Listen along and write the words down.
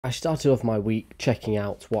I started off my week checking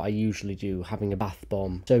out what I usually do, having a bath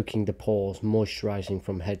bomb, soaking the pores, moisturising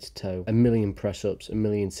from head to toe, a million press-ups, a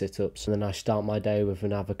million sit-ups, and then I start my day with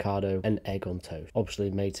an avocado and egg on toast, obviously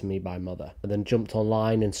made to me by mother. I then jumped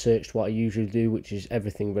online and searched what I usually do, which is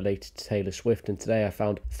everything related to Taylor Swift, and today I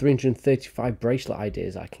found 335 bracelet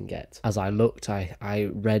ideas I can get. As I looked, I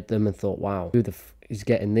read them and thought, wow, who the f is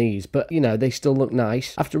getting these? But, you know, they still look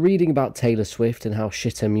nice. After reading about Taylor Swift and how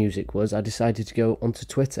shit her music was, I decided to go onto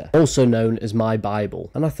Twitter, also known as my Bible.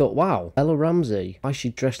 And I thought, wow, Bella Ramsey, why she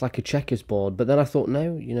dressed like a checkers board? But then I thought,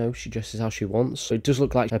 no, you know, she dresses how she wants. So it does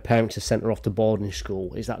look like her parents have sent her off to boarding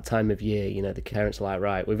school. It's that time of year, you know, the parents are like,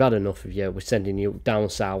 right, we've had enough of you. We're sending you down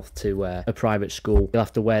south to a private school. You'll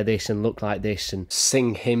have to wear this and look like this and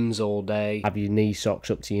sing hymns all day, have your knee socks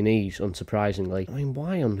up to your knees, unsurprisingly. I mean,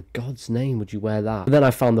 why on God's name would you wear that? But then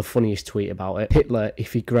I found the funniest tweet about it. Hitler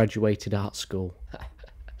if he graduated art school.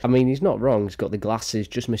 I mean, he's not wrong. He's got the glasses,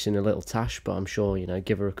 just missing a little tash, but I'm sure, you know,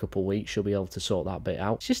 give her a couple of weeks, she'll be able to sort that bit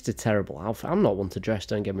out. It's just a terrible outfit. I'm not one to dress,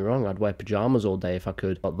 don't get me wrong. I'd wear pyjamas all day if I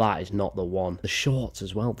could, but that is not the one. The shorts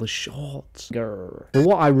as well, the shorts. Grr. But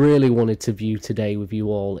what I really wanted to view today with you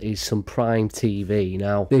all is some Prime TV.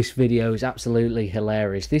 Now, this video is absolutely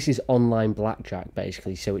hilarious. This is online blackjack,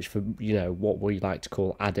 basically, so it's for, you know, what we like to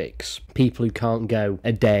call addicts. People who can't go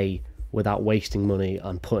a day without wasting money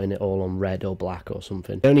and putting it all on red or black or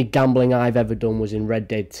something. The only gambling I've ever done was in Red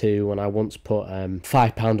Dead 2 when I once put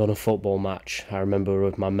 £5 on a football match. I remember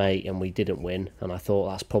with my mate and we didn't win, and I thought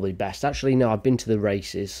that's probably best. Actually, no, I've been to the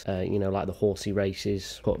races, you know, like the horsey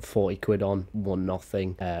races, put 40 quid on, won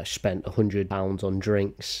nothing, spent £100 on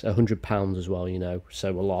drinks, £100 as well, you know, so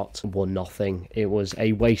a lot, won nothing. It was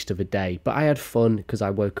a waste of a day, but I had fun because I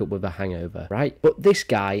woke up with a hangover, right? But this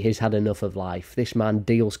guy has had enough of life. This man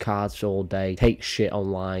deals cards all day, takes shit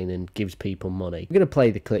online and gives people money. I'm going to play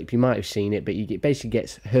the clip. You might have seen it, but he basically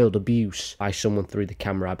gets hurled abuse by someone through the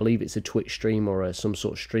camera. I believe it's a Twitch stream or some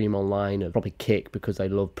sort of stream online, or probably Kick, because they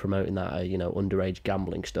love promoting that, you know, underage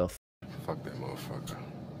gambling stuff. Fuck that motherfucker.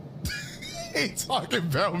 He ain't talking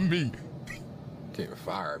about me. Getting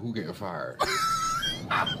fired. Who getting fired?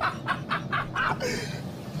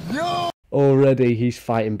 Yo! Already he's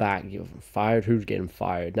fighting back. You're fired? Who's getting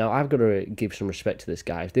fired? Now, I've got to give some respect to this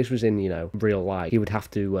guy. If this was in, you know, real life, he would have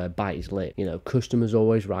to bite his lip. You know, customers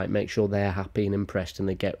always right. Make sure they're happy and impressed, and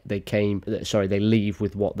they leave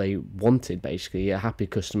with what they wanted, basically. A happy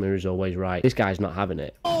customer is always right. This guy's not having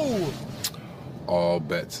it. Oh! All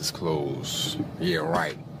bets is closed. Yeah,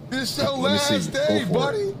 right. This your last day,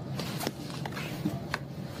 buddy.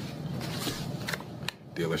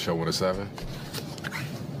 Dealer show with a 7.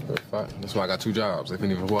 That's why I got 2 jobs, if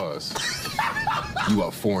any of it was. You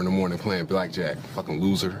up 4 in the morning playing blackjack, fucking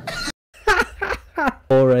loser.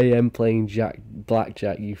 4 AM playing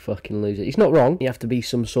blackjack, you fucking loser. He's not wrong. You have to be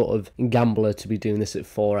some sort of gambler to be doing this at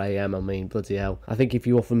 4 AM. I mean, bloody hell. I think if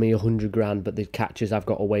you offer me 100 grand, but the catch is I've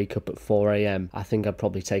got to wake up at 4 AM, I think I'd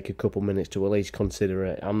probably take a couple minutes to at least consider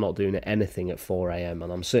it. I'm not doing anything at 4 AM,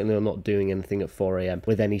 and I'm certainly not doing anything at 4 AM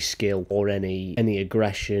with any skill or any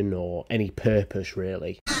aggression or any purpose,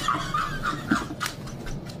 really.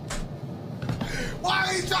 Why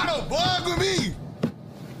are you trying to bug with me?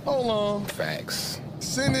 Hold on. Facts.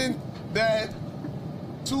 Sending that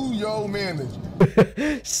to your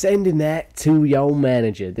manager. Sending that to your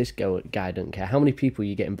manager. This guy doesn't care how many people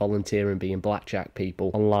you get in volunteering being blackjack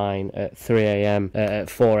people online at 3 AM, at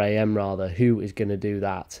 4 AM rather. Who is going to do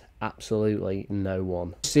that? Absolutely no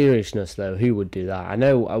one. Seriousness though, who would do that? I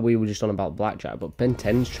know we were just on about blackjack, but Ben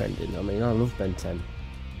 10's trending. I mean, I love Ben 10.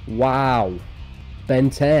 Wow. Ben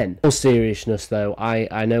 10. All seriousness though,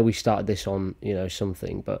 I know we started this on, you know,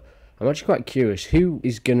 something, but I'm actually quite curious, who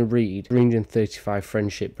is going to read 335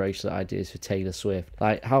 friendship bracelet ideas for Taylor Swift?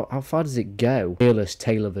 Like, how far does it go? Fearless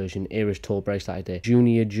Taylor version, Era's tall bracelet idea,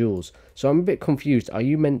 Junior Jules. So I'm a bit confused. Are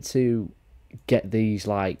you meant to get these,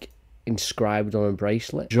 like, inscribed on a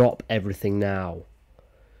bracelet? Drop everything now.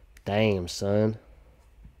 Damn, son.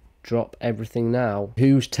 Drop everything now.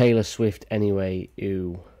 Who's Taylor Swift anyway?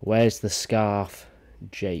 Ooh. Where's the scarf?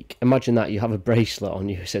 Jake. Imagine that you have a bracelet on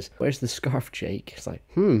you. It says, "Where's the scarf, Jake?" It's like,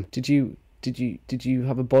 did you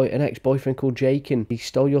have an ex-boyfriend called Jake and he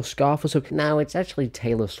stole your scarf or something? No, it's actually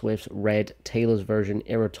Taylor Swift's red Taylor's version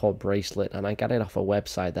Irritable bracelet, and I got it off a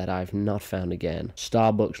website that I've not found again.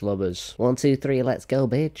 Starbucks lovers. 1, 2, 3, let's go,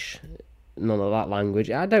 bitch. None of that language.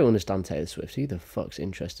 I don't understand Taylor Swift. Who the fuck's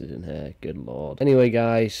interested in her? Good lord. Anyway,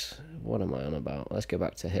 guys, What am I on about? Let's go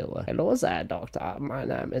back to Hitler. Hello there, doctor. My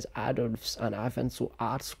name is Adolf, and I went to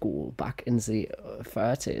art school back in the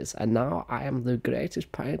 30s, and now I am the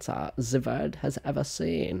greatest painter the world has ever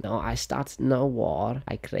seen. Now I started no war,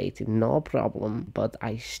 I created no problem, but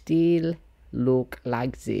I still look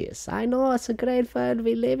like this. I know it's a great world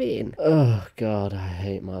we live in. Oh God, I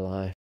hate my life.